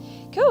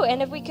Cool,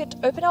 and if we could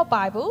open our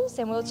Bibles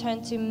and we'll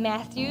turn to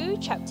Matthew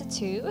chapter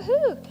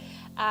 2,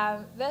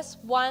 verse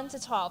 1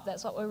 to 12,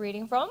 that's what we're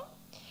reading from.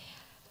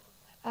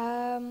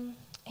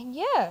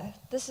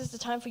 This is the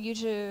time for you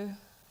to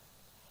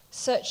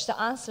search the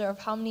answer of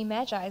how many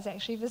magi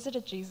actually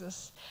visited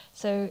Jesus.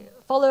 So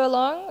follow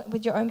along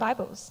with your own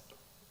Bibles.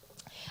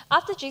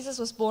 After Jesus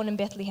was born in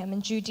Bethlehem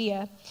in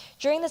Judea,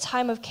 during the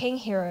time of King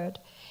Herod,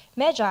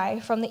 magi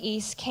from the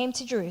east came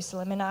to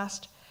Jerusalem and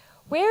asked,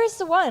 "Where is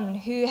the one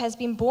who has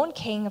been born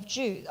King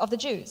of the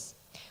Jews?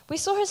 We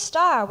saw his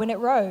star when it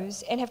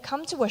rose and have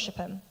come to worship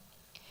him."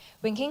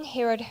 When King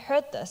Herod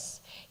heard this,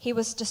 he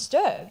was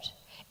disturbed,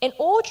 and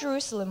all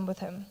Jerusalem with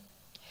him.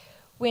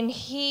 When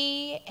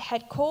he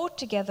had called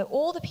together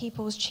all the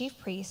people's chief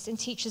priests and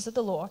teachers of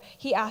the law,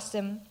 he asked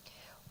them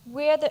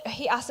where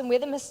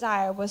the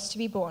Messiah was to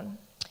be born.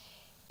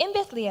 "In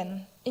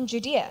Bethlehem, in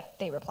Judea,"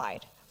 they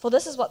replied, "for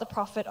this is what the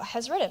prophet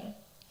has written.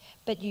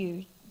 But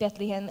you,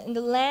 Bethlehem, in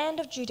the land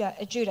of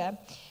Judah,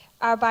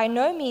 are by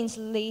no means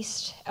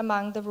least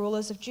among the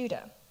rulers of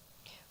Judah.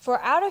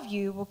 For out of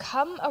you will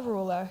come a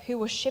ruler who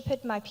will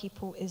shepherd my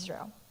people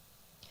Israel."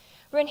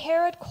 When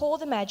Herod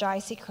called the Magi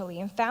secretly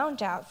and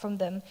found out from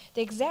them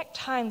the exact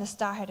time the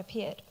star had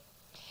appeared,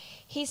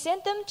 he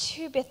sent them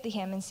to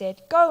Bethlehem and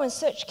said, "Go and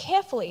search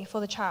carefully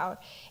for the child.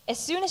 As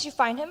soon as you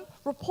find him,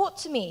 report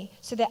to me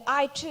so that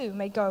I too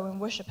may go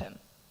and worship him."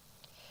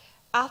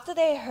 After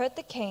they had heard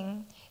the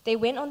king, they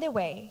went on their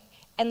way,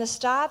 and the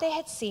star they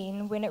had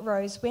seen when it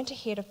rose went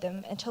ahead of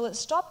them until it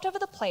stopped over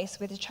the place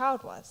where the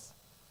child was.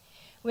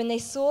 When they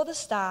saw the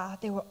star,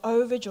 they were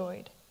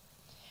overjoyed.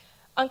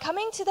 On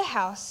coming to the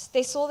house,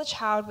 they saw the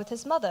child with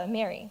his mother,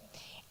 Mary,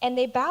 and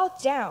they bowed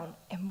down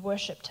and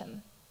worshipped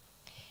him.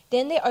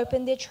 Then they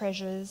opened their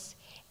treasures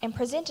and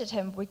presented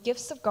him with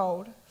gifts of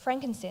gold,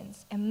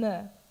 frankincense, and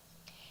myrrh.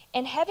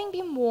 And having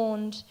been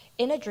warned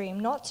in a dream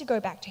not to go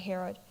back to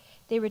Herod,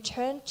 they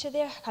returned to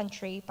their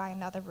country by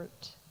another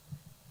route.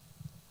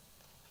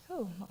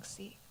 Oh,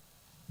 Moxie.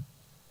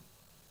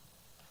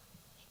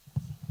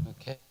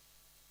 Okay.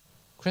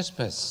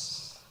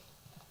 Christmas.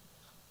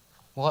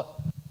 What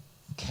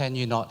can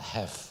you not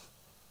have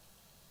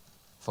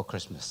for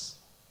Christmas?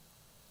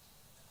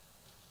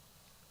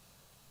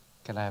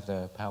 Can I have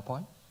the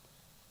PowerPoint?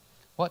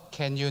 What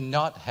can you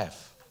not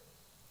have?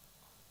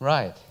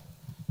 Right.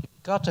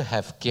 You've got to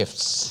have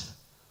gifts,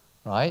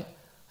 right?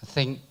 I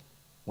think,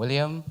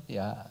 William,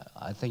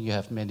 I think you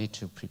have many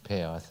to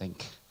prepare, I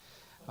think.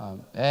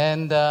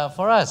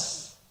 For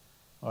us,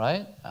 all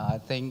right, I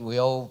think we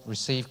all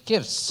receive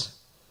gifts.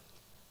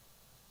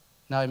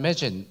 Now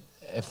imagine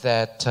if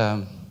that's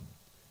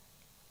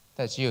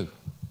you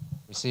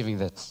receiving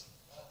this.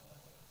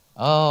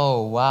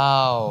 Oh,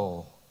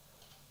 wow.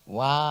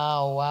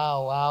 Wow,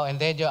 wow, wow. And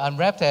then you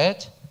unwrapped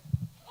it.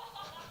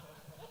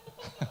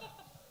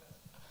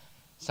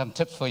 Some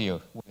tips for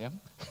you,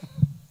 William.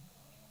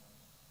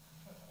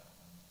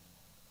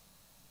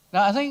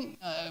 Now, I think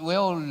we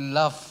all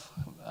love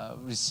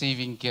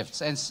receiving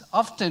gifts, and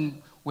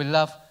often we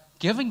love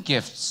giving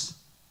gifts.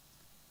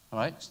 All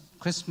right,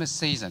 Christmas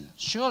season,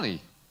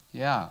 surely,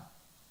 yeah.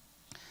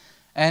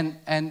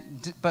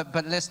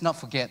 But let's not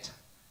forget,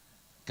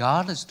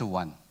 God is the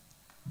one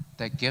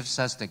that gives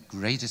us the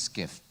greatest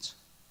gift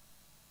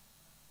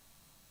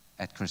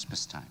at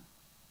Christmas time.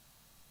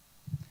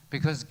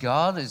 Because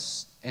God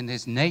is, in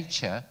His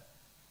nature,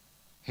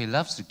 He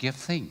loves to give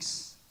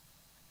things.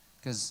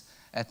 Because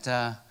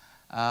I've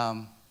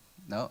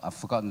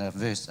forgotten the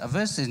verse. A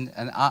verse in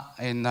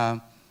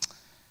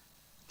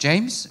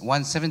James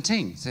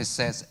 1:17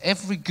 says,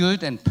 "Every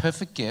good and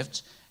perfect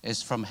gift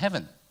is from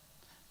heaven,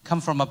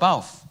 come from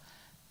above,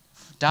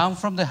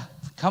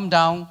 come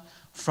down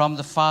from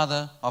the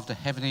Father of the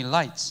heavenly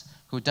lights,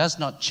 who does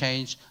not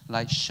change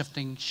like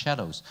shifting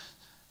shadows."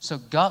 So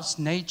God's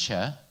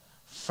nature,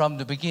 from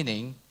the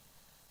beginning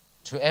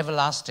to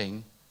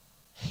everlasting,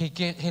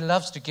 He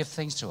loves to give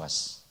things to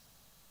us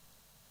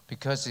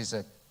because He's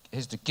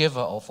the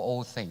giver of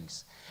all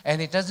things.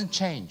 And it doesn't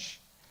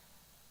change.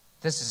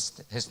 This is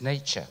His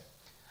nature.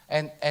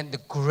 And the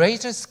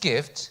greatest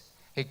gift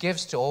He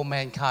gives to all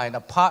mankind,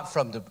 apart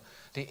from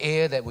the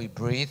air that we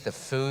breathe, the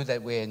food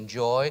that we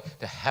enjoy,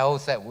 the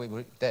health that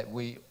we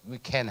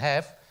can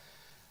have,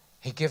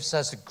 He gives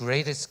us the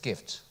greatest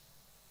gift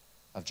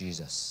of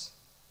Jesus.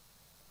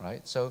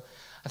 Right? So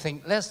I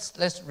think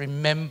let's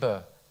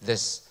remember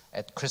this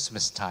at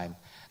Christmas time,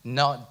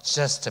 not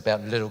just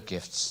about little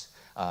gifts,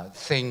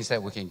 things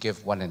that we can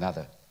give one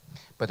another,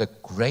 but the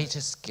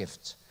greatest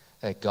gift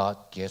that God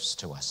gives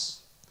to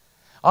us.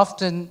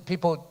 Often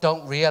people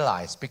don't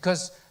realize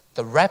because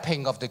the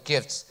wrapping of the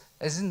gifts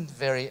isn't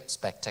very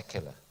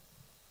spectacular,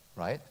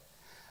 right?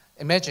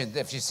 Imagine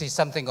if you see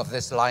something of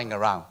this lying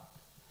around.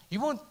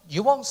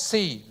 You won't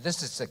see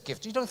this is a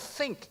gift. You don't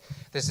think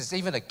this is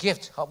even a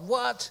gift.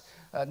 What?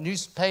 A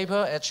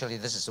newspaper? Actually,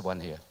 this is the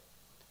one here,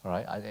 all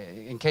right?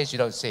 In case you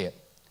don't see it.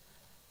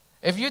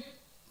 If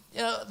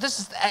this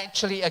is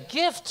actually a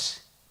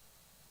gift,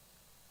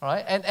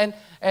 right?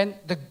 And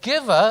the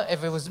giver,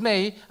 if it was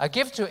me, a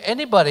gift to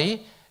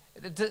anybody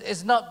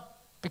is not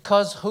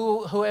because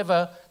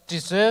whoever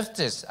deserves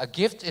this, a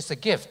gift is a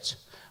gift.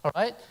 All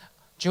right?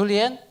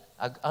 Julian,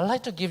 I'd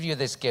like to give you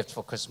this gift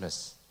for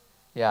Christmas.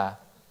 Yeah.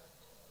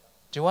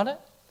 Do you want it?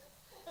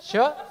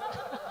 Sure?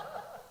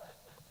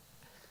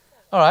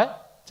 All right.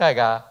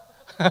 Tiger.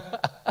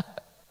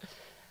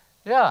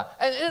 Yeah.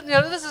 And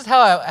this is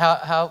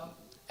how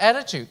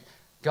attitude.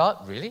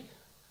 God, really?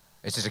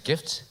 Is it a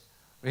gift?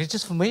 Really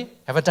just for me?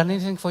 Have I done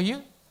anything for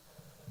you?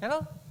 You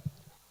know?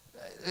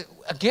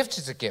 A gift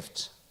is a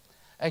gift.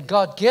 And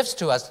God gives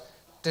to us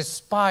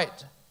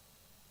despite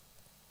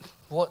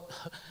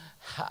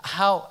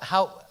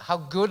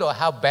how good or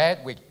how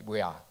bad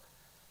we are.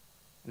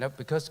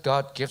 Because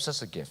God gives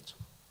us a gift.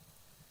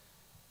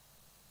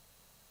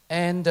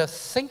 And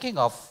thinking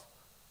of,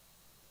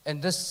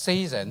 in this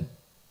season,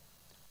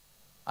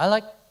 I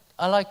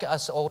like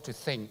us all to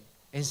think,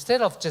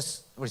 instead of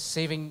just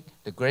receiving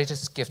the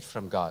greatest gift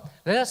from God,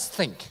 let us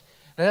think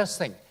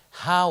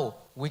how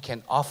we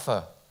can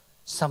offer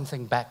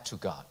something back to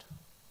God,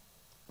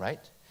 right?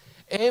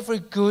 Every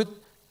good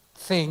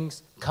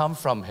things come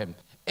from Him.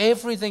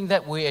 Everything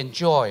that we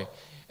enjoy.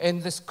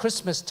 In this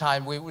Christmas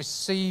time, we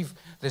receive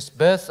this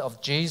birth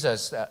of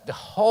Jesus, the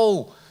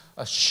whole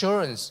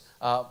assurance,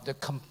 the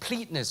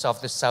completeness of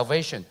the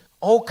salvation,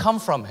 all come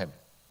from Him,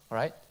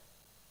 right?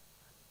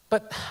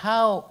 But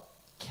how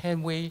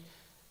can we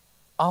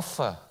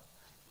offer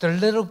the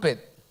little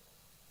bit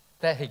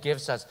that He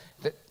gives us,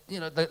 the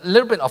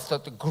little bit of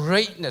the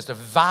greatness, the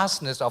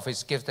vastness of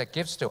His gift that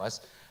gives to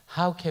us?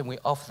 How can we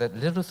offer that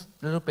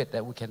little bit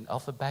that we can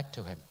offer back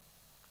to Him?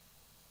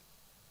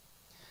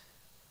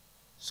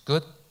 It's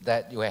good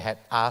that you had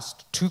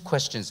asked 2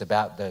 questions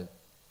about the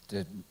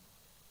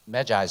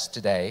Magi's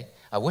today.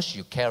 I wish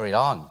you carried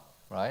on,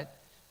 right?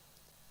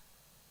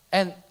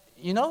 And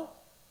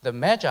the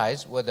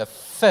Magi's were the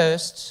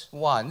first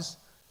ones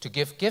to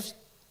give gifts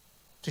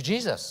to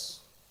Jesus.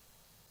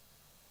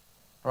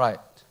 Right.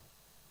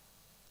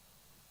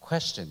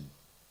 Question.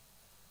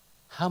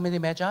 How many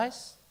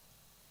Magi's?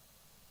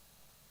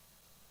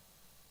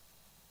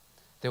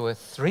 There were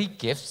 3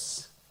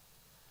 gifts,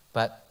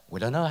 but we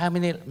don't know how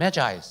many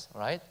Magi's,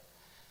 right?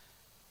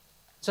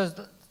 So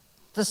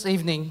this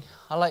evening,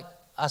 I'd like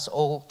us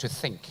all to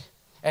think,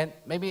 and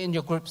maybe in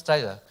your groups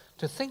later,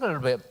 to think a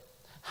little bit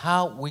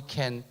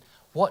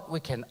what we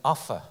can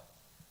offer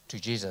to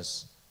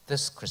Jesus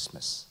this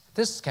Christmas.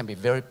 This can be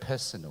very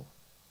personal.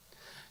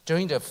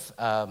 During the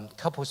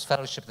couples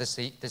fellowship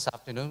this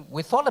afternoon,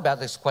 we thought about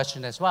this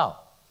question as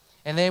well.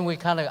 And then we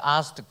kind of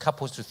asked the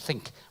couples to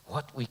think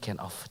what we can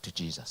offer to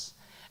Jesus.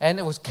 And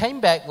it came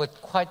back with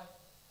quite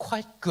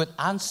good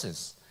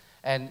answers.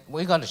 And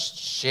we're going to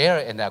share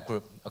it in our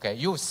group. Okay,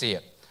 you'll see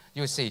it.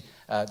 You'll see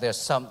there's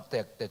some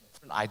different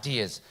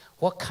ideas.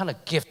 What kind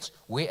of gift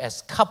we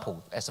as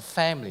couple, as a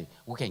family,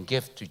 we can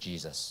give to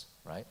Jesus,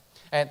 right?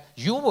 And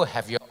you will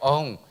have your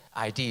own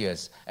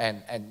ideas.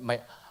 And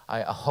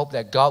I hope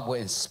that God will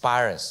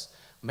inspire us.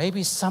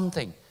 Maybe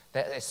something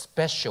that is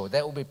special,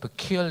 that will be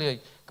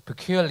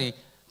peculiarly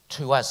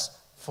to us,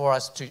 for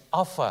us to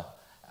offer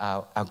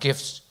our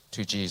gifts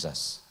to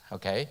Jesus,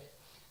 okay?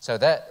 So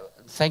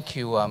thank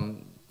you,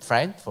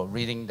 Fran, for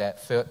reading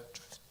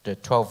the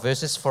 12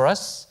 verses for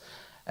us.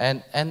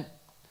 And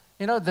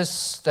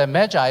the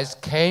Magi's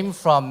came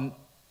from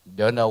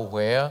don't know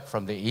where,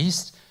 from the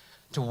east,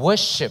 to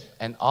worship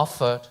and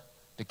offer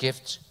the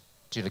gift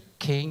to the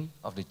King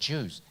of the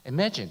Jews.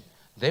 Imagine,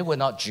 they were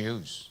not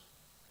Jews.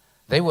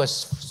 They were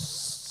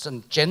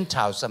some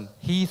Gentiles, some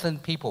heathen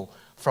people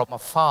from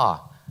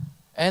afar.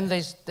 And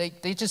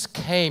they just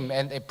came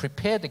and they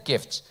prepared the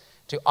gift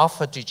to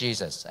offer to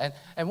Jesus.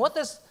 And what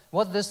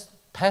this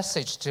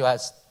passage to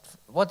us,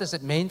 what does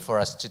it mean for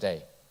us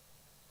today?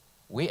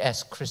 We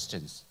as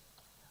Christians,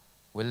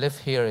 we live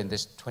here in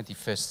this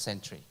 21st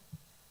century.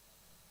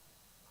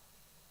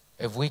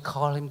 If we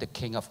call Him the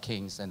King of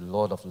Kings and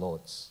Lord of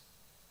Lords,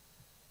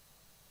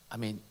 I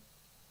mean,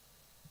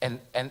 and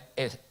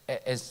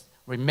it's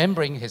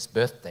remembering His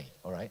birthday,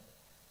 all right?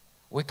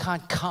 We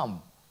can't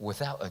come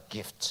without a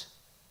gift.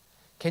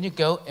 Can you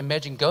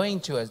imagine going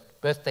to a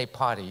birthday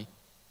party,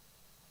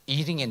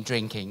 eating and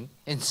drinking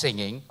and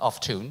singing off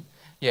tune,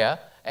 yeah,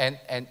 and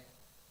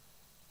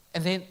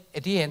then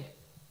at the end,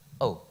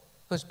 oh,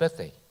 whose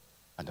birthday?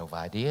 I have no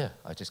idea.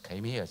 I just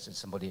came here.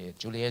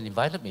 Julian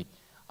invited me.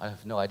 I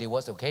have no idea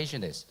what the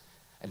occasion is.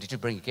 And did you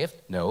bring a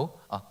gift? No.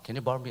 Can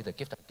you borrow me the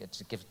gift? I get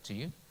to give it to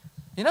you.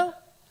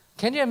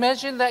 Can you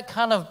imagine that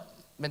kind of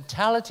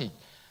mentality,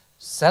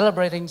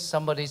 celebrating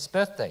somebody's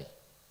birthday?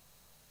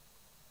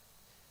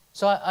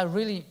 So I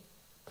really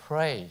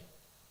pray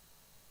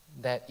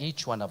that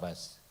each one of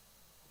us,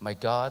 may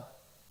God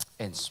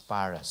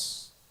inspire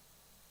us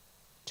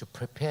to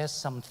prepare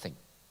something.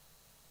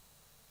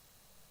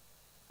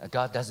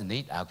 God doesn't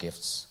need our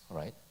gifts,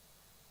 right?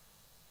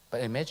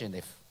 But imagine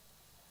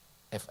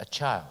if a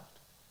child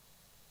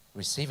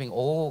receiving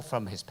all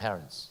from his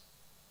parents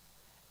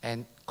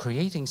and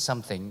creating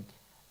something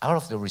out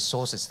of the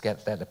resources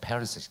that the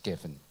parents has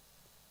given,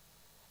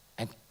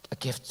 and a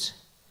gift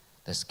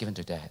that's given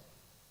to dad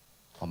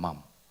or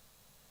mom.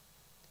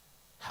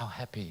 How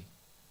happy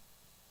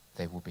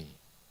they will be.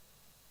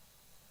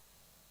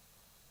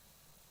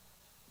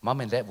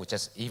 Mom and dad would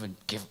just even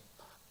give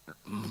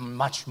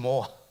much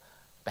more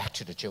back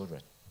to the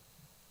children.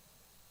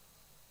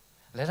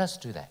 Let us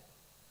do that.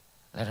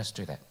 Let us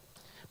do that.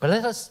 But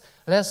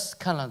let's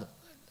kind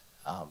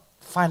of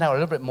find out a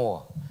little bit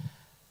more.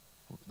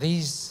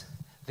 These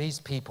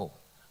people,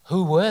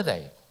 who were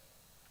they?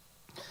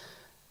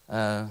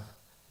 The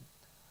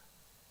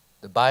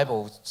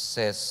Bible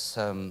says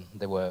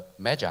they were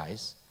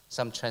Magi's.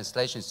 Some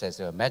translation says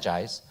they were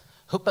Magi's.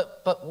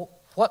 But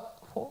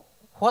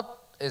what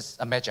is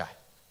a Magi?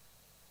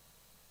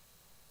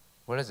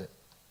 What is it?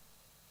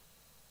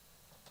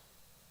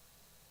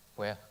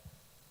 Where?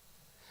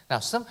 Now,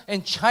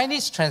 in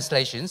Chinese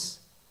translations,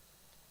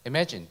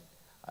 imagine,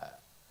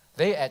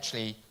 they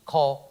actually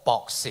call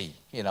Boxi,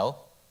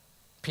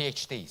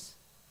 PhDs.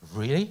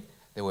 Really?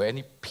 There were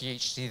any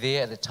PhD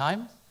there at the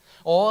time?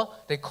 Or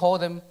they call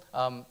them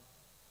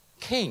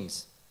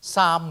kings,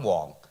 Sam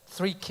Wang,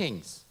 3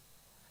 kings.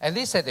 And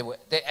they said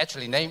they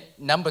actually named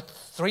number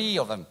 3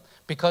 of them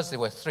because there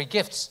were 3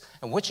 gifts,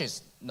 and which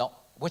is not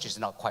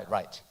quite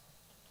right.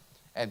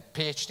 And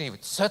PhD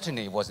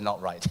certainly was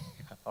not right.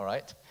 All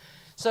right?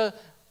 So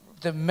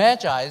the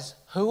Magi's,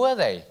 who were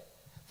they?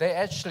 They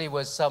actually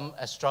were some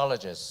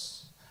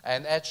astrologers,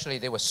 and actually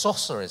they were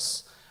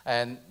sorcerers,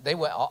 and they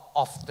were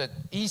of the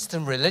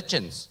Eastern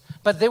religions,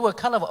 but they were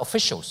kind of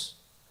officials,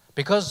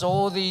 because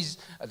all these,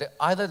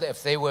 either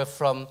if they were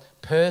from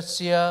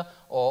Persia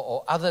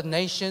or other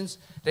nations,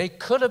 they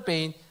could have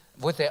been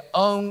with their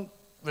own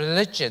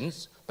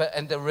religions,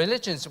 and the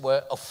religions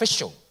were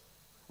official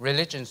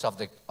religions of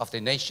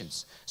the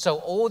nations. So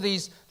all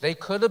these, they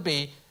could have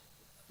been,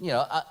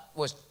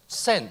 was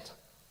sent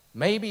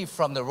maybe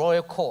from the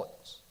royal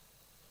courts.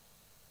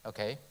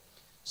 Okay,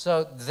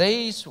 so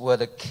these were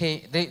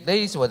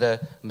the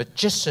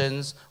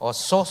magicians or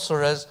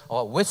sorcerers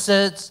or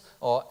wizards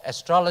or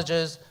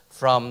astrologers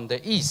from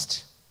the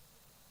East.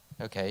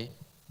 Okay,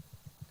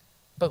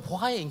 but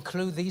why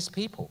include these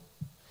people?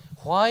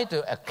 Why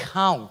the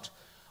account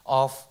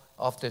of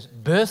the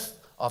birth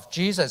of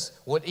Jesus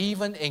would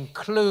even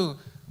include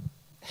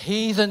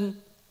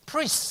heathen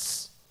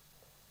priests?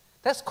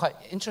 That's quite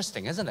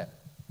interesting, isn't it?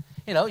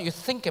 You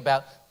think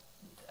about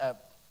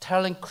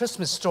telling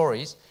Christmas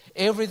stories,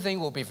 everything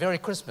will be very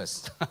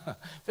Christmas,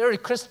 very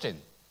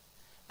Christian.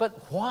 But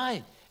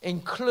why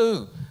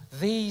include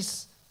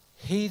these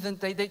heathen?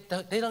 They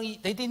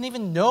didn't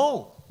even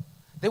know.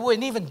 They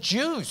weren't even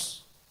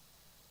Jews.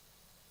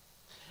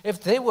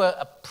 If they were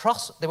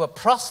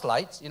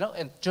proselytes,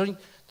 and during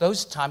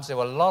those times there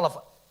were a lot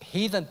of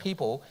heathen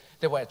people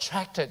that were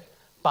attracted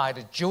by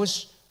the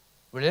Jewish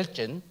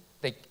religion.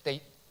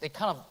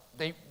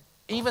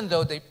 Even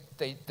though they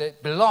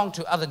belong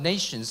to other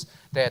nations,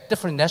 they are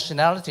different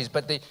nationalities,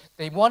 but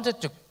they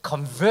wanted to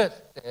convert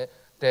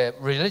their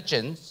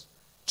religions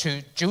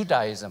to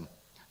Judaism.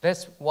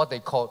 That's what they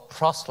call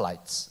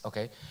proselytes,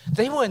 okay?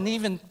 They weren't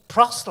even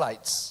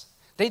proselytes.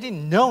 They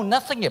didn't know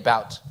nothing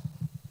about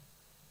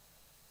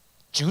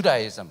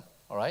Judaism,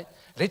 all right?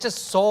 They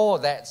just saw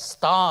that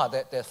star,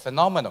 that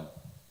phenomenon,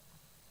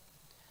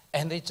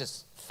 and they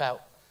just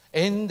felt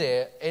in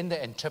their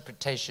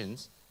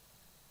interpretations,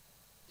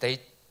 they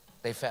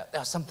felt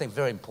there's something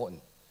very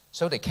important.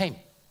 So they came.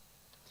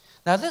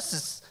 Now this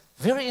is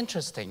very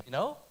interesting,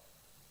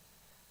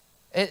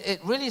 It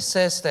really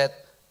says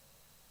that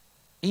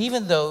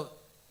even though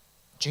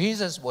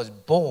Jesus was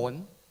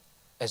born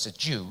as a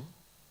Jew,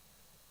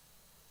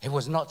 it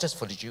was not just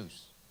for the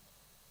Jews.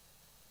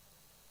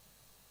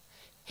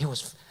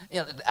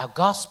 Our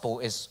gospel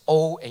is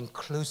all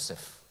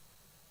inclusive.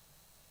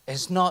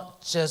 It's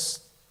not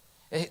just,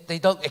 they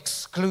don't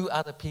exclude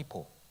other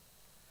people.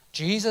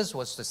 Jesus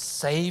was the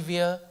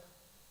Savior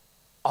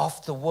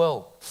of the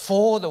world,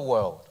 for the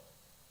world.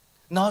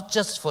 Not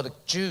just for the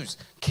Jews.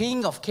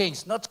 King of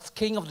kings, not just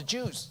King of the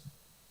Jews.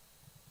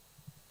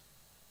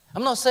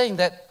 I'm not saying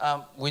that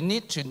we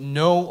need to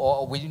know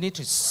or we need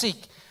to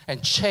seek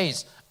and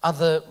chase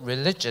other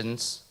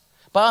religions,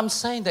 but I'm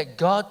saying that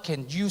God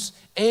can use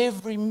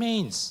every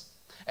means,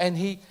 and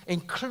He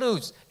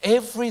includes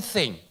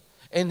everything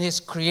in His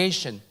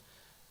creation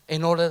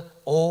in order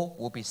all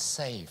will be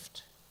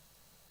saved.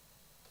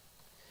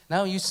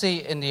 Now you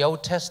see in the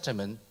Old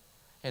Testament,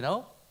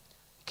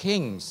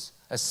 kings,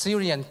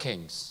 Assyrian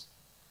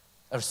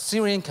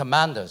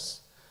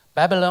commanders,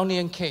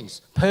 Babylonian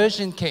kings,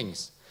 Persian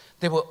kings,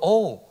 they were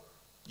all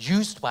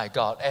used by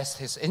God as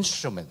His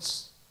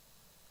instruments.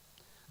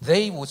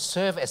 They would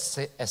serve as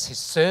His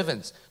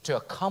servants to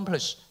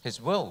accomplish His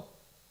will.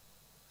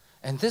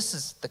 And this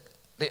is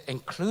the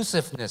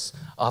inclusiveness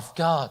of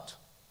God,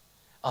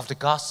 of the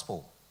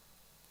gospel.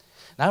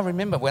 Now I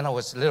remember when I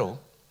was little,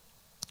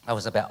 I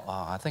was about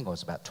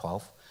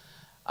 12.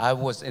 I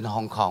was in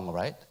Hong Kong,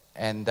 right?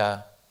 And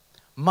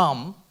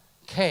Mom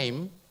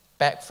came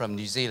back from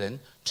New Zealand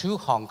to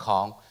Hong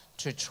Kong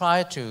to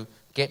try to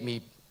get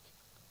me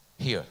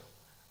here.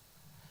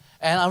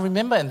 And I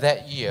remember in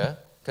that year,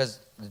 because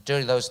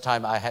during those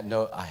times I had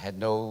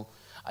no,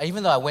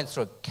 even though I went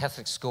through a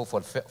Catholic school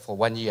for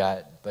 1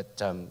 year,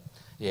 but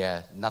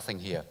Yeah, nothing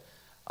here.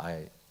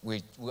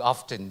 We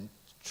often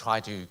try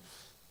to,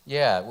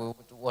 yeah, we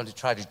want to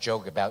try to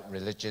joke about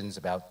religions,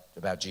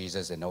 about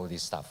Jesus and all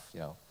this stuff, you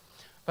know.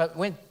 But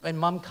when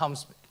Mom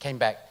came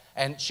back,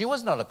 and she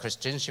was not a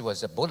Christian, she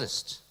was a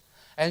Buddhist.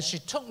 And she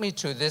took me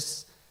to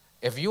this,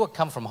 if you would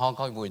come from Hong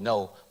Kong, you would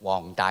know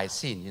Wang Dai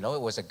Xin. You know,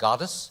 it was a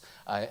goddess,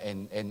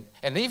 and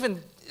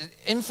even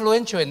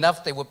influential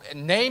enough, they would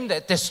name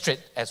that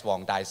district as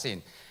Wang Dai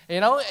Xin. You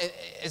know,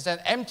 it's an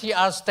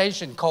MTR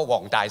station called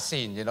Wang Dai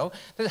Xin, you know.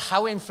 This is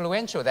how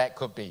influential that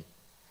could be.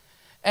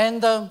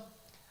 And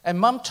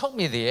Mom took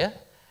me there,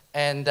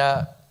 and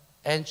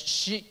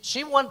she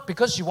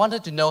because she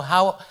wanted to know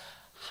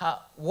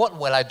what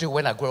will I do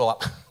when I grow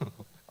up.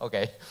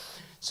 Okay.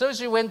 So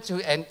she went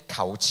to and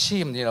求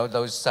籤, you know,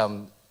 those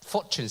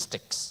fortune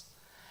sticks.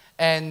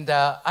 And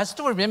I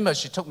still remember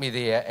she took me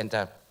there,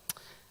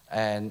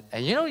 and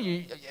you know,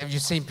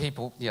 you've seen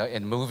people, you know,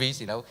 in movies,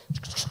 you know,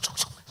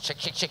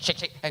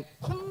 shake,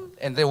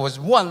 and there was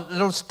one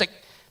little stick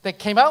that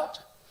came out,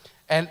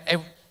 and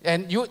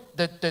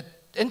the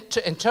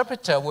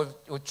interpreter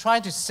would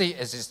try to see,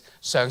 is it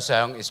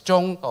上, is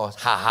中, or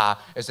下,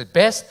 is it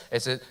best,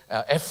 is it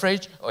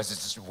average, or is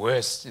it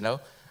worse, you know,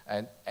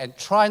 and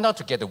try not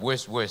to get the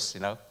worst, you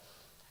know.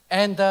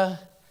 And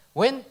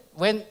when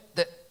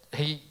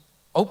he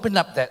opened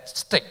up that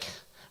stick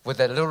with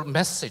that little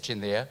message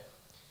in there,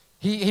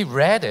 he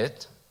read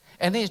it,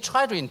 and he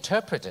tried to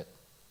interpret it.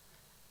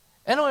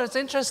 And it was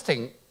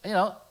interesting, you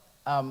know,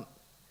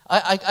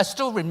 I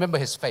still remember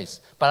his face,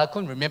 but I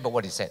couldn't remember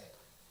what he said.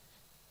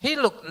 He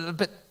looked a little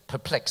bit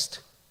perplexed.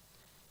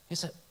 He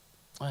said,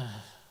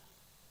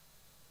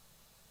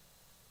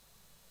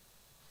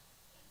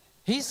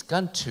 he's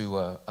going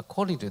to,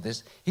 according to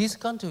this, he's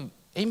going to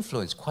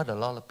influence quite a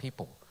lot of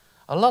people.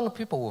 A lot of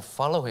people will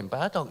follow him, but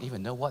I don't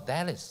even know what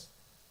that is.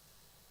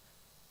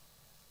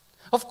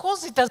 Of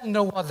course he doesn't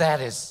know what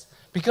that is,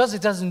 because he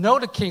doesn't know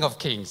the King of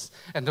Kings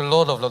and the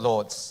Lord of the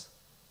Lords.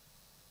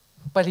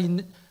 But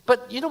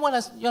you know what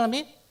I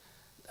mean?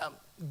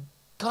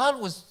 God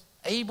was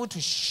able to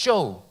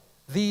show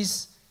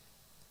these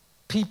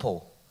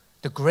people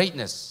the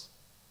greatness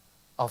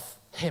of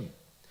him.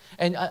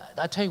 And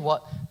I tell you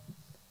what,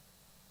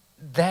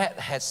 that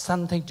had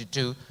something to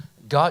do,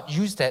 God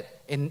used that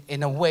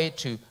in a way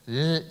to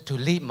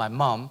lead my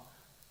mom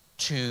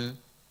to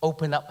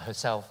open up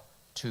herself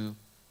to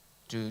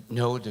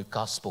know the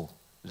gospel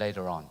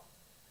later on.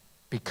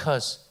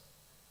 Because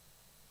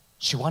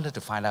she wanted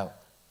to find out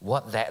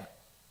what that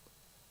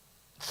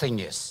thing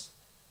is.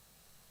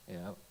 You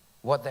know,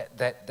 what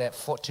that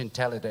fortune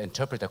teller, the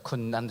interpreter,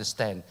 couldn't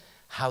understand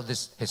how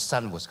his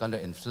son was going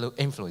to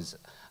influence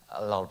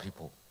a lot of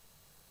people.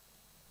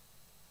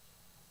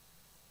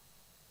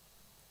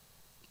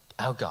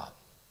 Our God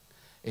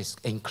is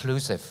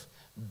inclusive,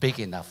 big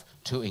enough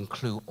to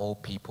include all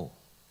people.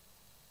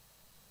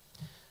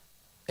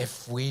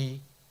 If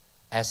we,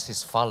 as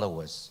his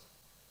followers,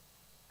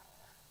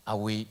 do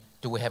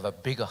we have a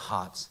bigger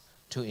heart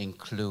to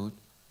include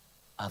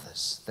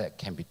others that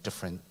can be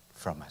different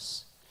from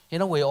us? You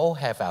know, we all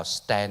have our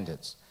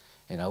standards.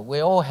 You know, we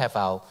all have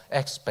our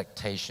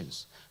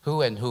expectations.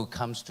 Who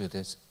comes to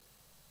this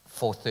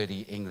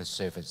 4:30 English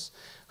service,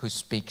 who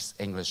speaks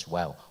English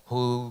well,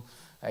 who,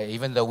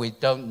 even though we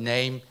don't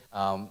name,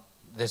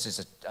 this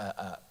is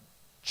a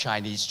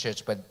Chinese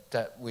church, but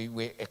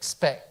we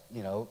expect,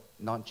 you know,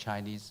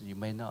 non-Chinese, you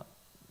may not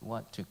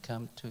want to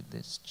come to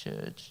this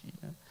church, you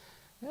know.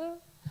 Yeah.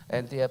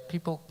 And there are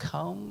people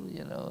come,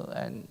 you know,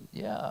 and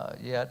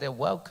yeah, they're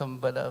welcome,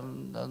 but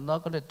I'm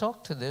not going to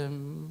talk to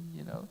them,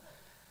 you know.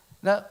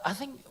 Now, I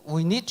think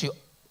we need to,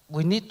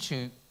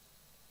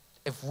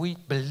 if we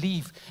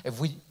believe, if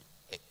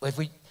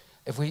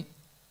we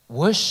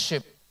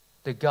worship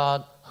the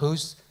God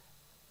who's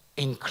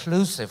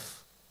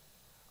inclusive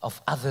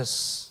of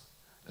others,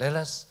 let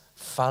us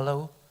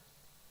follow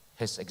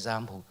his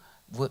example.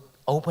 We'll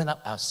open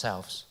up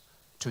ourselves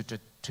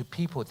to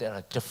people that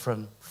are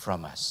different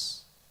from us.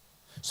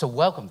 So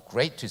welcome,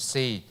 great to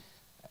see.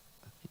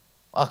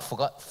 I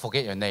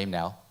forget your name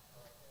now.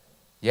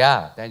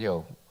 Yeah,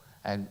 Daniel,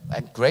 and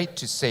great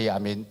to see. I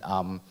mean,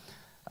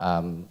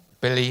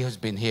 Billy, who's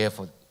been here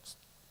for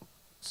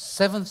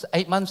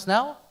 8 months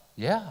now.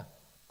 Yeah,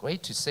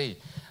 great to see.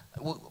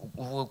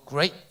 Will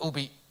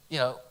be, you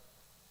know,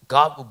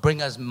 God will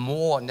bring us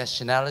more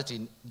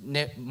nationality,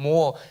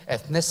 more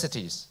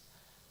ethnicities,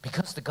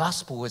 because the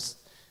gospel is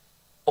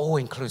all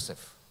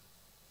inclusive,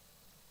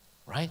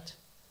 right?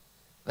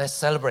 Let's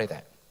celebrate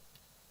that.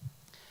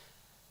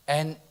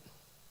 And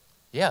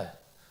yeah,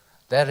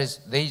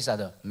 these are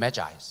the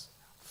Magi's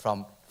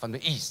from the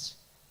east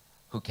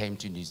who came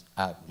to New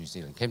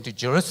Zealand, came to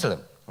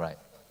Jerusalem, right?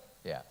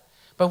 Yeah.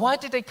 But why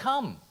did they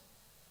come?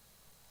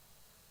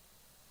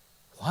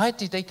 Why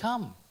did they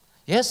come?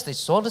 Yes, they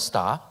saw the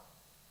star.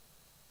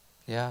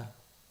 Yeah.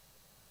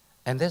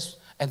 And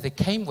they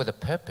came with a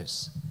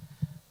purpose.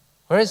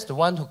 Where is the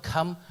one who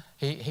come?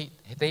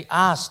 They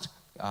asked,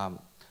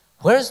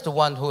 where is the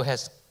one who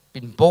has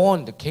been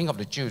born the King of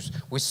the Jews?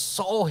 We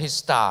saw his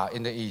star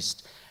in the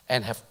east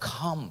and have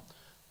come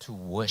to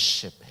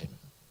worship him.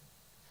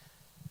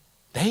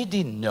 They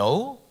didn't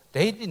know.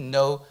 They didn't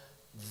know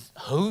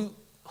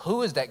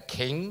who is that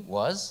king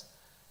was.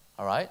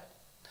 All right?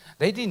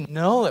 They didn't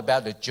know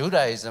about the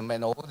Judaism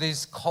and all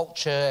this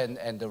culture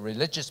and the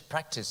religious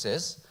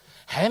practices.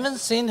 Haven't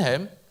seen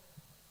him,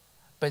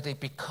 but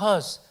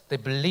because they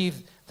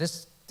believe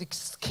this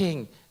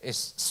king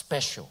is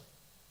special.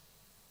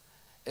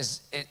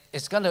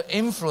 It's going to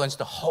influence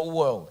the whole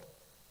world,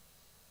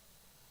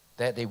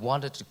 that they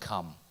wanted to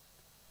come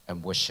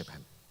and worship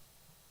him.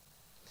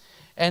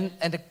 And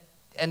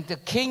the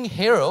King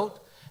Herod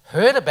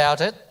heard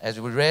about it, as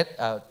we read,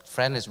 our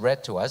friend has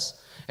read to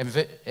us.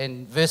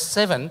 In verse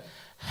 7,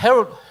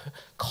 Herod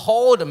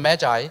called the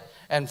Magi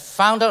and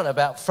found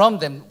out from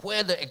them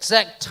where the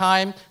exact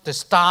time the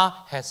star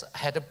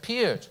had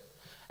appeared.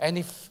 And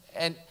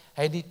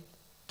he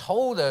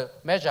told the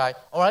Magi,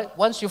 all right,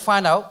 once you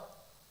find out,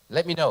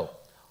 let me know,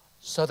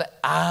 so that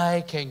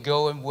I can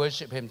go and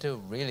worship him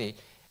too. Really,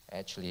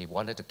 actually, he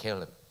wanted to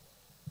kill him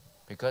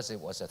because it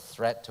was a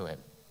threat to him.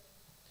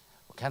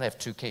 We can't have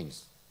two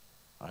kings,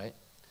 all right?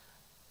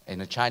 In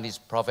the Chinese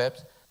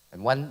proverbs,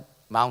 in one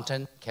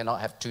mountain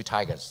cannot have two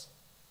tigers,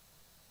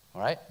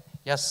 all right?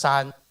 一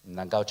山唔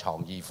能夠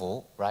藏二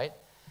虎, right?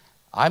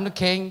 I'm the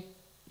king,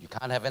 you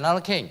can't have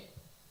another king.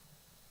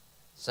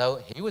 So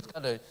he was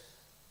going to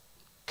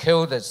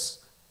kill this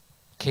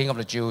king of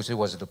the Jews who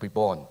was to be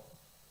born.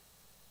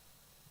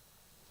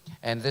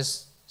 And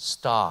this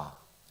star,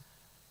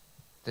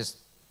 this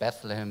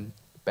Bethlehem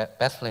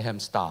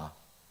star,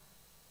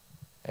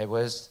 it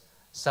was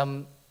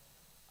some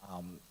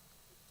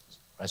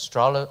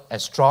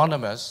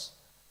astronomers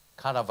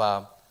kind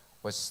of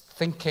was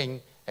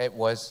thinking it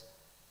was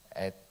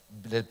at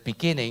the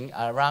beginning,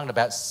 around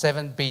about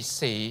 7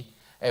 BC,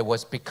 it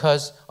was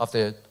because of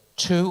the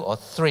 2 or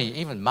 3,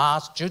 even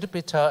Mars,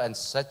 Jupiter and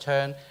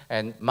Saturn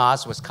and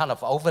Mars was kind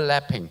of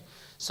overlapping.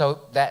 So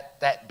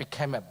that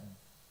became a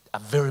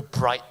very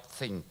bright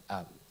thing,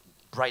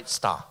 bright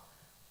star.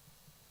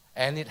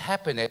 And it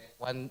happened at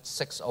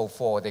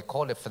 1604. They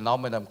call it a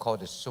phenomenon called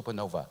the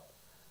supernova.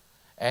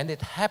 And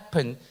it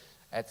happened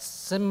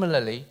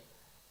similarly,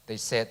 they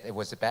said it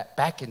was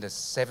back in the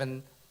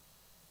 7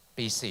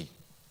 BC.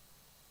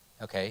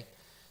 Okay?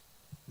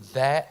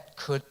 That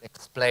could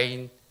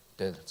explain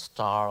the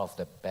star of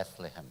the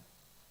Bethlehem.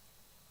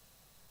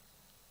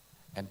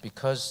 And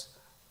because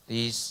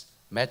these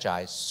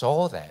Magi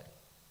saw that,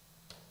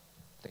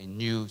 they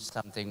knew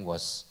something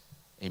was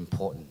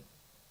important.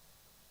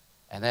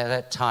 And at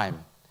that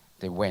time,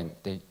 they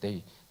went.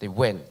 They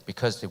went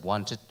because they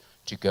wanted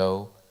to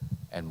go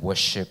and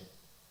worship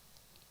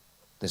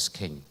this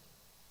king.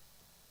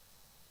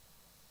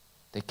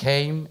 They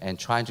came and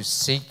tried to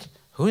seek,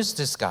 who's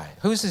this guy?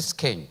 Who's this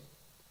king?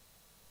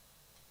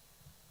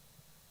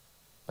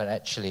 But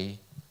actually,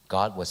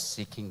 God was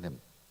seeking them.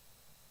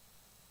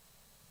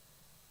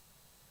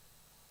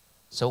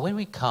 So when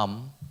we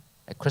come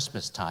at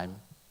Christmas time,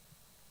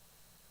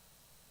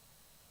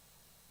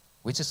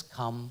 we just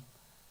come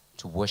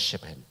to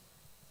worship him,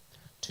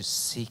 to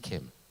seek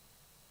him.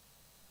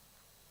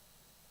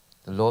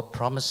 The Lord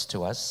promised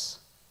to us,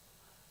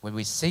 when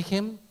we seek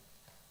him,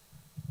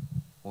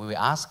 when we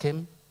ask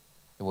him,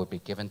 it will be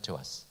given to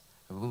us.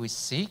 And when we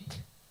seek,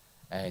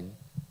 and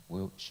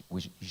you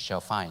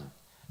shall find.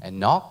 And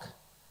knock,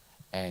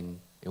 and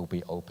it will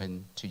be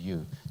open to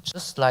you.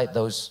 Just like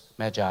those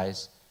Magi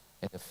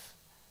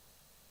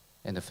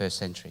in the first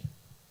century.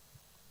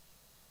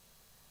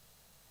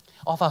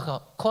 Of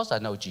course I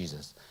know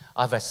Jesus.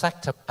 I've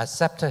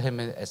accepted him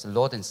as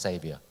Lord and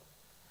Savior.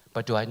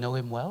 But do I know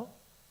him well?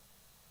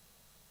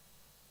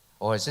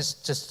 Or is this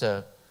just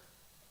a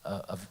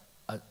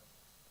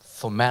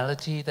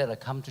formality that I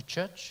come to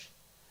church?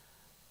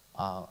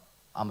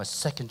 I'm a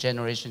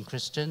second-generation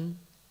Christian.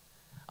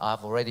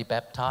 I've already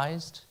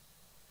baptized.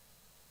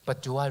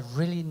 But do I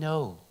really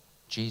know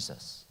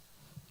Jesus,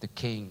 the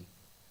King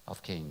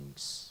of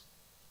Kings?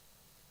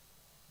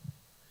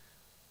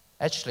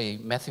 Actually,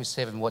 Matthew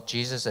 7, what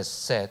Jesus has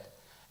said,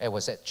 it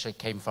was actually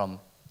came from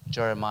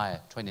Jeremiah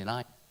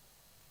 29.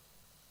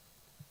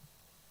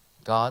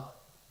 God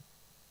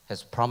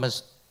has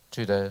promised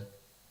to the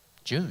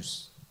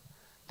Jews,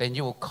 then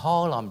you will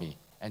call on me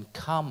and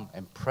come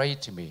and pray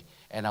to me,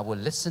 and I will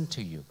listen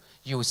to you.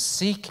 You will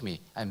seek me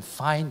and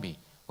find me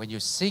when you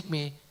seek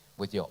me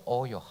with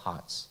all your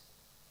hearts.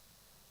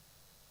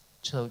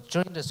 So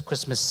during this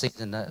Christmas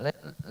season,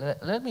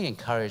 let me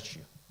encourage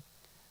you.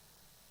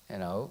 You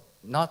know,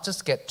 not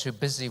just get too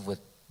busy with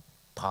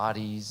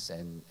parties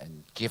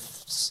and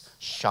gifts,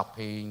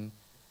 shopping.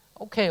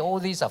 Okay, all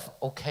these are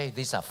okay.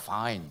 These are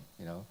fine.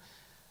 You know,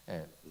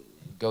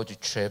 go to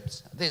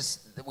trips.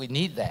 We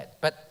need that.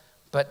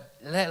 But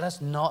let us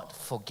not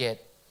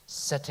forget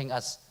setting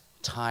us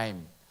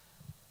time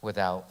with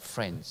our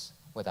friends,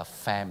 with our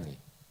family,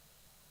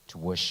 to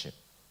worship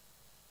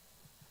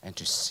and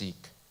to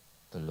seek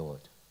the Lord.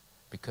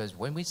 Because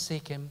when we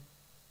seek him,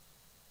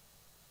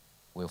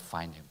 we'll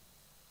find him.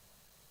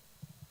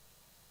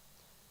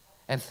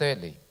 And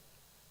thirdly,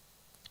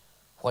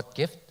 what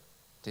gift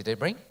did they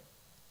bring?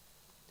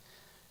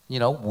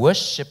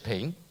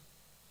 worshiping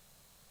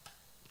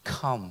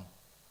come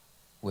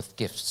with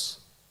gifts.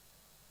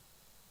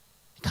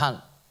 You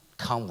can't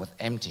come with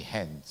empty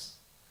hands.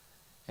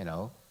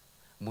 When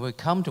we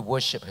come to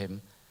worship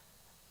Him,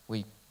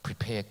 we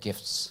prepare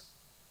gifts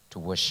to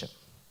worship.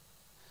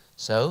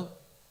 So,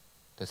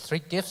 the 3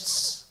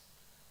 gifts: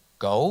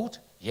 gold,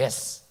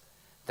 yes,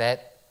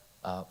 that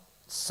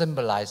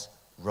symbolize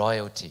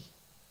royalty,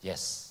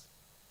 yes.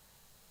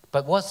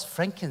 But what's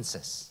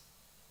frankincense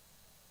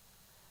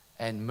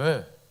and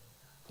myrrh?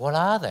 What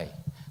are they?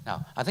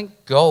 Now, I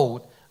think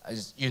gold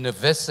is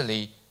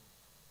universally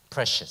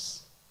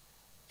precious.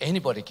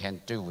 Anybody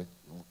can do with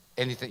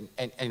anything,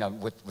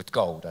 with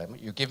gold.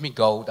 You give me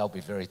gold, I'll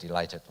be very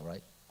delighted,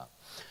 right?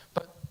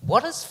 But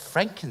what is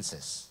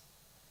frankincense?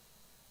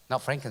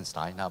 Not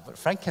Frankenstein, no, but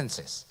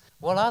frankincense.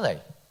 What are they?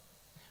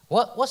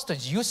 What's the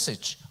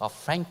usage of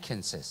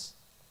frankincense?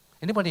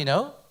 Anybody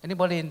know?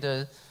 Anybody in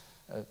the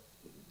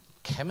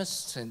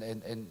chemists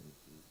and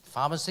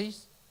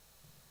pharmacies?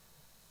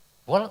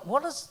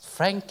 What is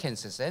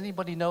frankincense?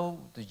 Anybody know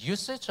the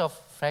usage of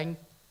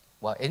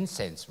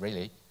incense,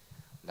 really?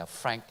 Now,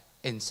 frank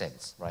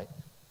incense, right?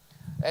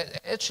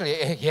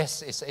 Actually,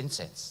 yes, it's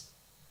incense,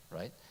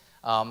 right?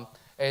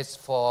 It's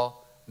for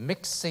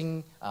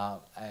mixing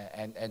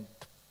and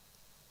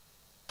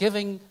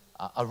giving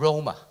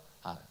aroma,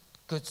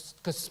 good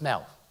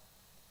smell,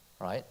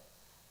 right?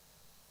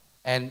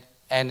 And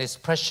it's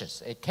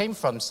precious. It came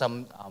from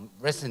some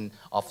resin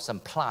of some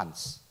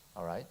plants,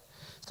 all right?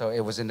 So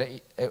it was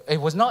it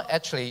was not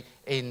actually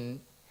in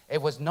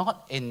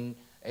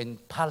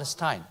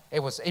Palestine. It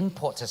was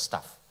imported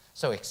stuff,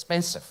 so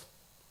expensive,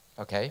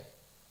 okay?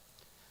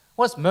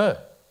 What's myrrh?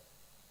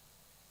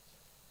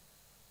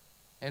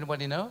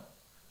 Anybody know?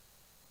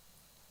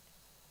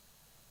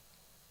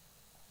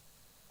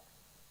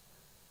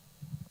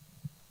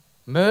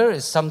 Myrrh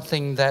is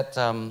something that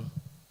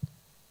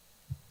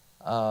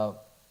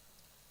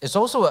is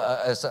also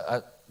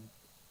a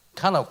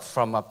kind of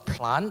from a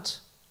plant,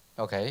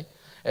 okay?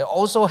 It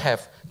also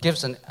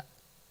gives an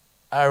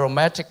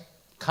aromatic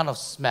kind of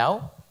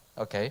smell,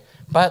 okay?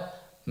 But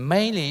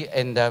mainly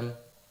in the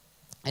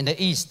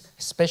East,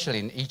 especially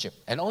in Egypt,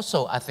 and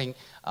also I think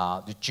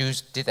the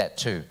Jews did that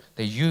too.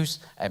 They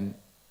used and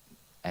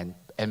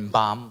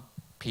embalm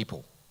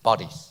people,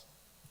 bodies,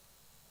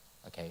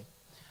 okay?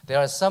 There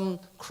are some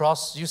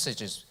cross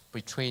usages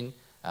between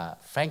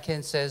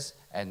frankincense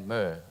and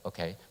myrrh,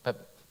 okay?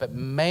 But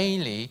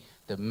mainly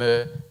the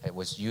myrrh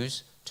was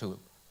used to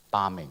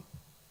balming,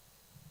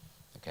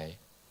 okay?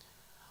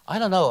 I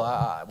don't know.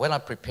 When I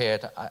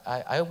prepared,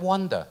 I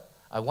wonder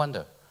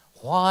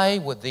why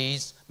would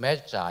these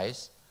magi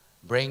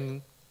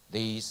bring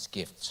these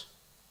gifts?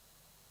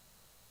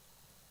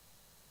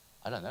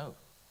 I don't know.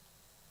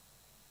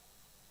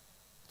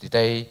 Did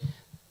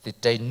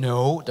they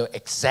know the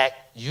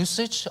exact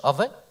usage of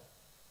it?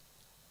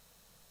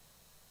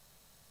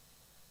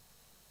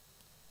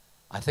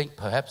 I think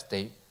perhaps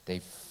they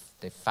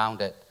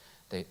found it,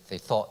 they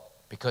thought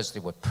because they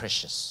were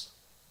precious,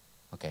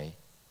 okay,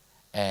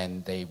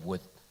 and they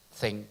would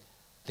think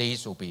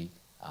these will be,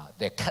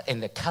 in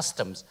the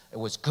customs, it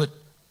was good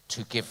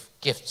to give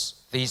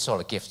gifts, these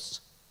sort of gifts,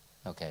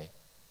 okay.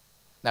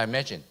 Now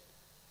imagine,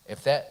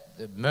 if the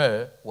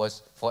myrrh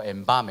was for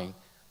embalming,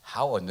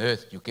 how on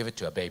earth you give it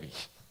to a baby?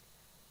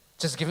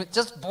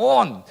 Just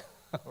born,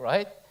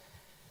 right?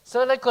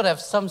 So they could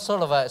have some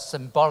sort of a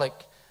symbolic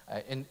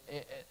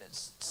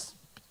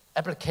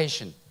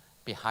application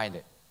behind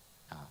it.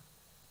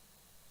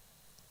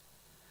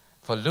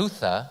 For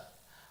Luther,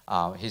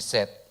 he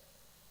said,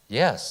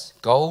 yes,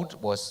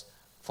 gold was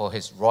for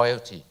his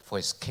royalty, for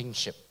his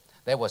kingship.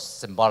 There was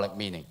symbolic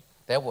meaning.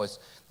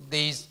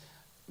 These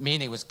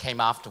meanings came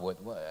afterward.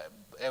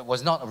 It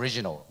was not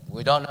original.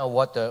 We don't know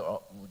what the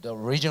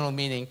original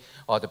meaning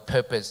or the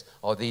purpose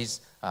of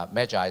these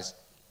magi's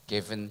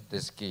given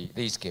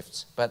these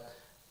gifts. But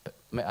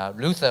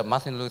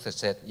Martin Luther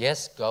said,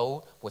 yes,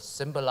 gold would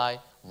symbolize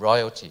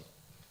royalty,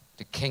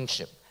 the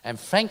kingship. And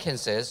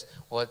frankincense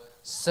would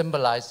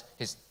symbolize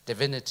his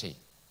divinity,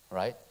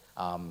 right?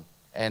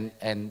 And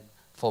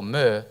for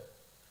myrrh,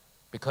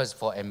 because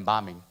for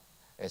embalming,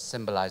 it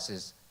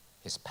symbolizes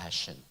his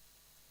passion.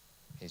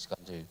 He's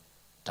going to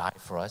die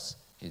for us.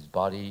 His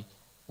body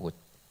would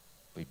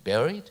be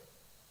buried,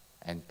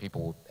 and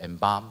people would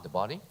embalm the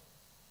body.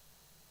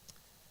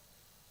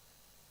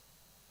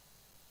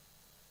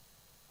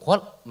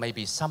 What may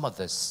be some of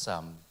these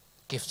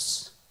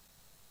gifts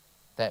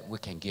that we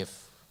can give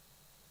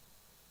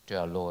to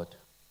our Lord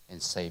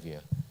and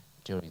Savior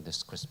during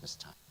this Christmas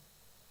time?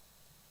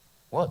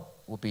 What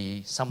would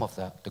be some of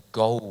the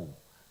gold,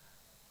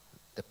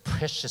 the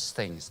precious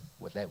things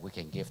that we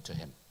can give to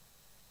Him?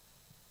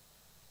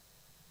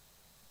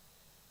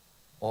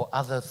 Or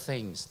other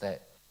things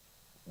that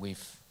we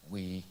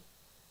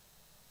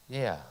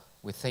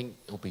think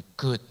it would be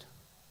good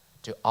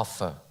to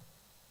offer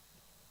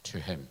to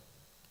Him.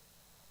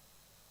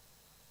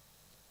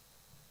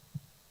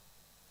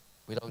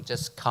 We don't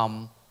just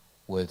come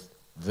with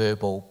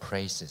verbal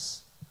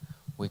praises.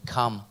 We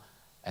come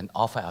and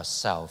offer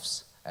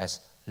ourselves as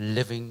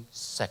living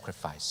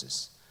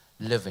sacrifices.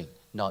 Living,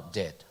 not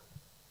dead.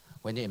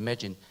 When you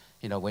imagine,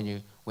 when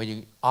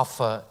you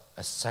offer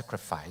a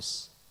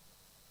sacrifice,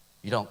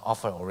 you don't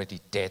offer already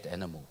dead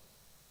animal,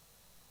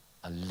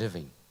 a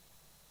living,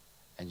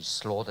 and you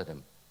slaughter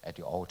them at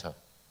your altar,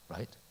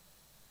 right?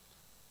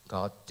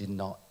 God did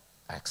not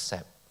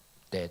accept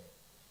dead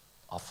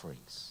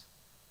offerings.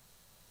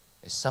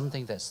 It's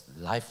something that's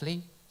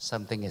lively,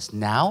 something is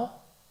now,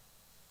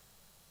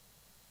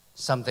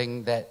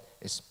 something that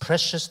is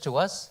precious to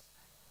us.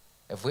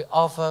 If we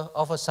offer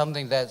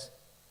something that's,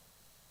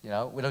 we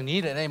don't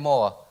need it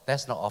anymore,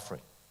 that's not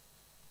offering.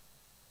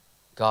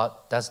 God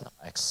does not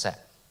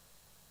accept.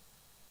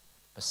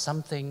 But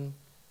something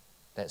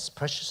that's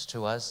precious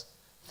to us,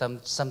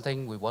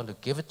 something we want to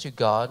give it to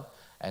God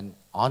and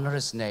honor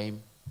His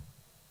name,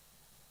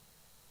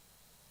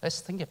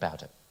 let's think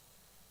about it.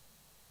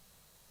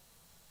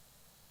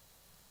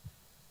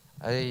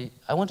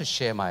 I want to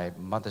share my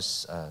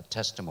mother's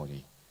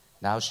testimony.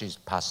 Now she's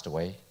passed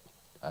away,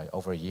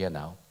 over a year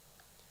now.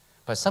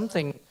 But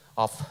something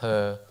of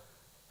her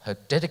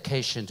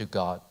dedication to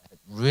God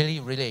really,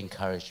 really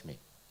encouraged me.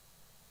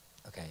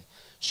 Okay,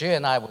 she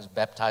and I was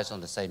baptized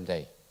on the same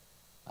day,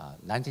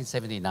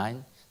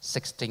 1979,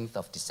 16th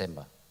of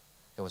December.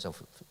 It was a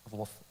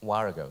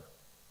while ago.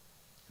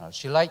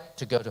 She liked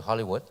to go to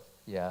Hollywood.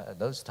 Yeah, at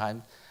those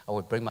times, I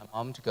would bring my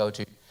mom to go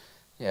to,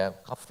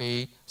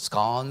 coffee,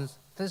 scones.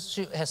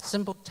 She has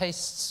simple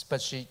tastes,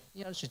 but she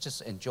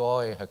just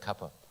enjoy her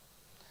cuppa.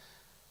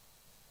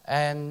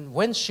 And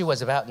when she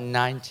was about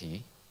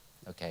 90,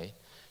 okay,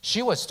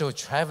 she was still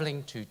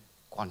traveling to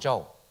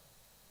Guangzhou,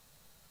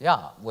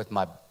 with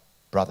my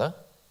brother,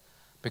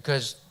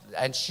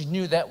 and she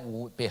knew that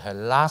would be her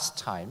last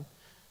time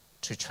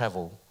to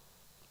travel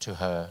to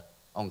her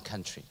own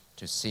country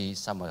to see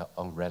some of her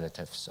own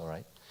relatives, all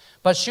right?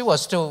 But she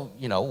was still,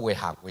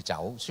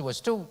 she was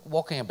still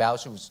walking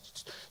about,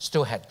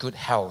 still had good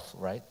health,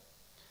 right?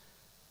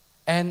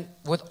 And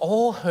with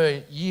all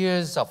her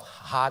years of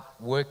hard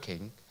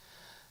working,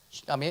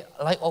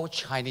 like all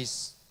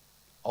Chinese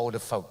older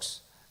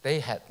folks, they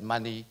had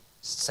money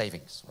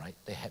savings, right?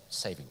 They had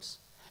savings,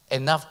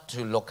 enough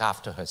to look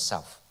after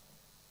herself,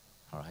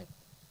 all right?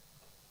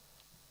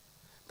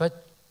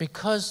 But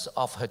because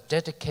of her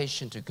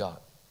dedication to God,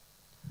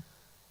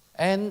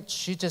 and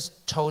she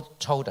just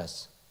told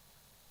us,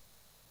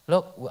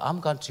 look, I'm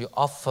going to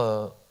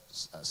offer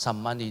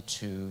some money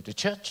to the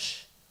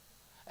church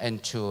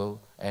and to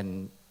a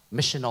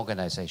mission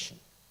organization.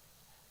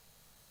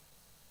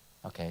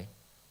 Okay?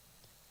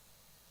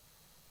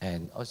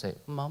 And I say,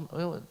 Mom,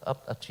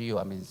 up to you.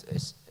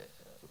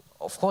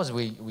 Of course,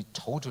 we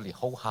totally,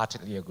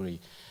 wholeheartedly agree.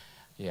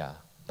 Yeah.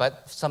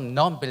 But some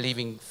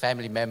non-believing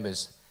family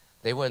members,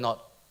 they were not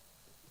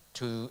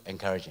too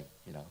encouraging,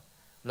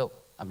 Look,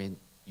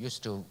 you're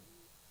still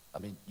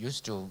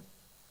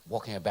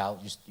walking about,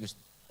 you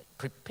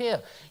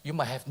prepare. You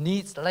might have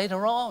needs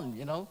later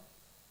on,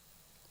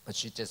 But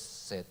she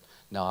just said,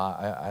 no,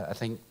 I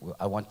think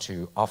I want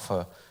to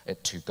offer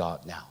it to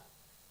God now.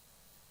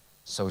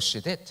 So she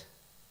did.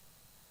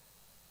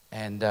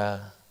 And I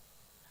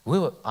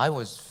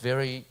was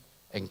very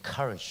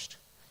encouraged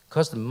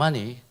because the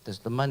money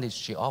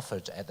she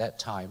offered at that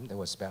time, there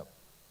was about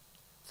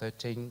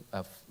 15,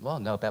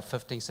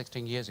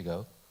 16 years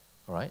ago,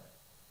 all right?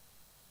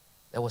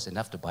 That was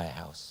enough to buy a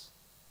house.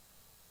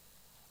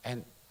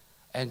 And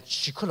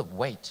she could have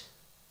waited,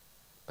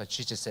 but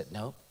she just said,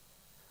 no,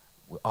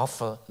 we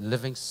offer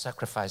living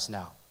sacrifice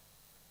now.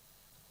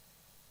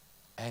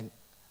 And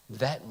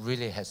that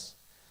really has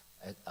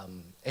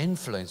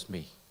influenced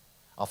me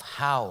of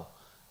how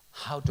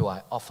do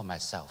I offer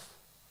myself?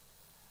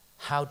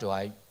 How do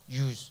I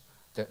use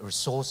the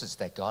resources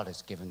that God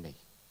has given me?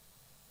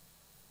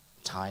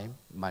 Time,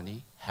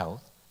 money,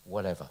 health,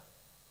 whatever.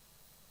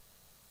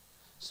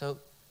 So,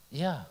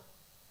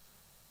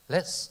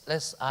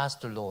 let's ask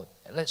the Lord.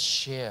 Let's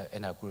share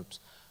in our groups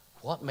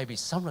what may be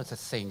some of the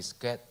things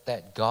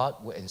that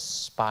God will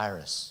inspire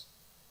us,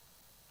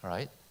 all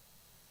right,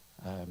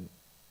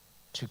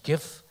 to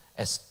give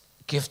as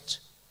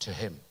gift to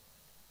Him,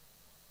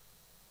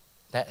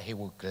 that He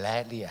will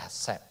gladly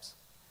accept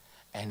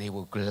and He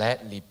will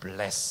gladly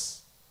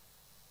bless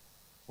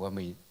when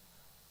we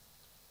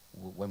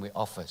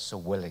offer so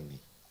willingly.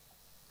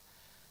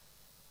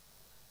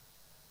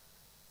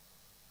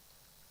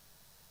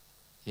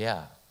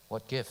 Yeah,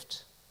 what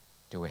gift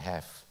do we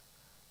have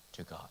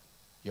to God?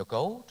 Your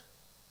gold?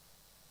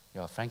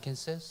 Your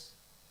frankincense?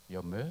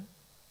 Your myrrh?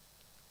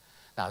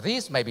 Now,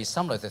 these may be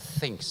some of the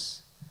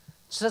things,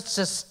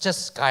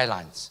 just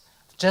guidelines,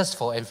 just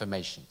for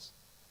information.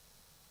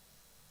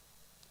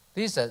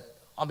 These are,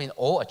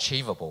 all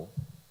achievable,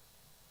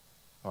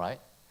 all right?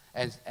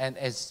 And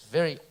it's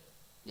very,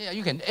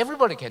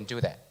 everybody can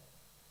do that.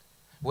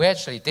 We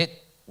actually did,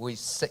 we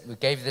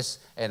gave this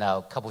in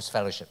our couples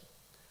fellowship,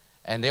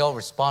 and they all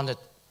responded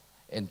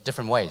in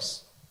different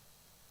ways,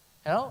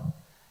 Now,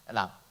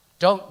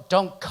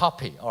 don't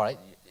copy, all right?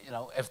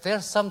 If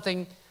there's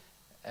something,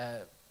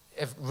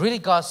 if really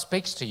God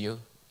speaks to you,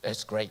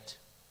 it's great.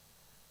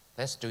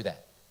 Let's do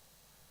that.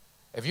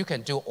 If you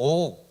can do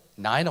all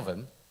 9 of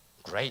them,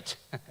 great.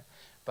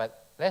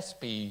 But let's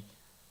be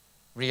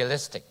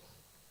realistic,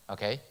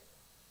 okay?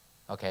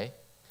 Okay?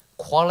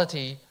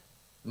 Quality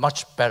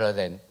much better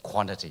than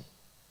quantity.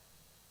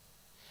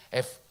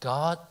 If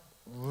God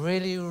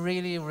really,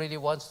 really, really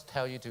wants to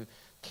tell you to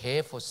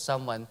care for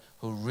someone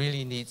who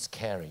really needs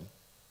caring,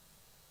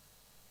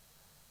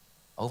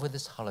 over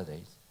this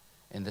holidays,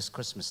 in this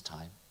Christmas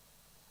time,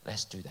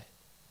 let's do that.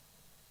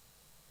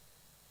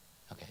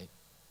 Okay?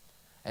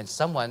 And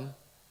someone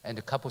in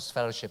the couples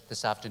fellowship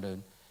this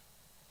afternoon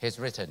has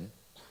written,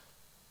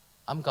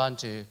 I'm going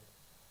to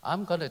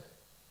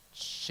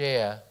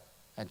share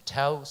and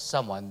tell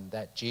someone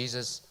that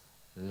Jesus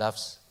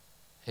loves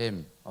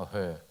him or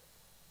her,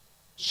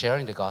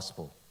 sharing the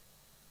gospel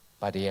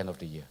by the end of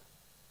the year.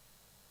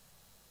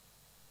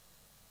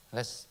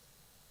 Let's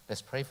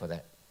pray for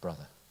that,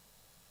 brother.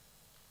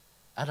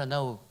 I don't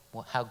know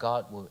how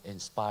God will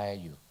inspire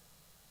you.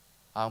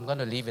 I'm going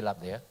to leave it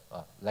up there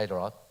later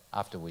on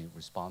after we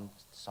respond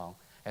to the song.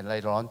 And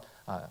later on,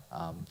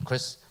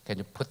 Chris, can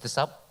you put this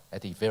up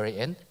at the very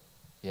end?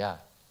 Yeah.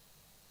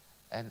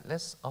 And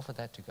let's offer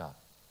that to God.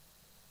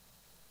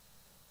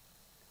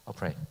 I'll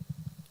pray.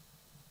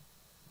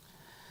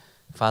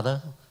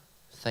 Father,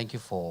 thank you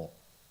for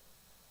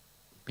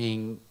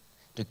being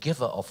the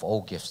giver of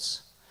all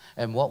gifts.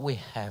 And what we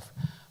have,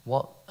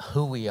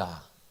 who we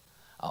are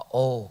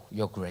all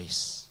your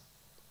grace.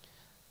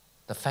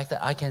 The fact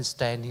that I can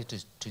stand here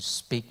to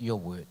speak your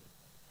word.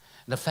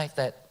 The fact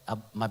that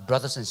my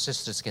brothers and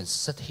sisters can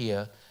sit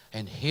here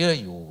and hear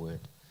your word.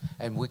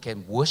 And we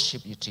can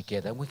worship you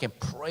together. And we can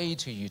pray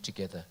to you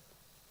together.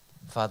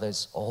 Father,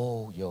 it's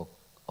all your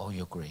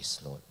grace,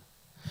 Lord.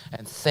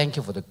 And thank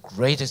you for the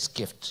greatest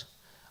gift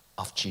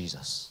of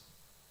Jesus.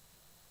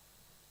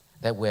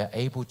 That we're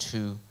able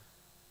to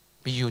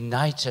be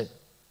united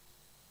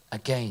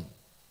again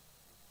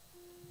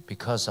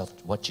because of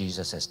what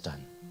Jesus has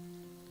done.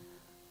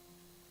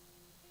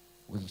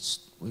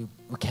 We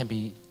can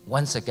be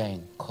once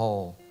again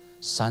called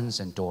sons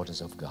and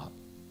daughters of God.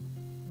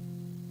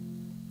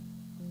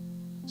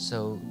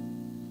 So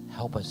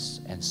help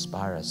us,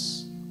 inspire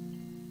us,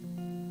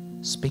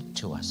 speak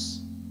to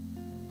us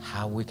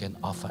how we can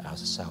offer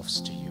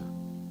ourselves to you.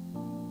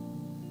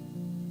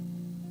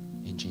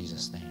 In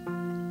Jesus'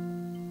 name.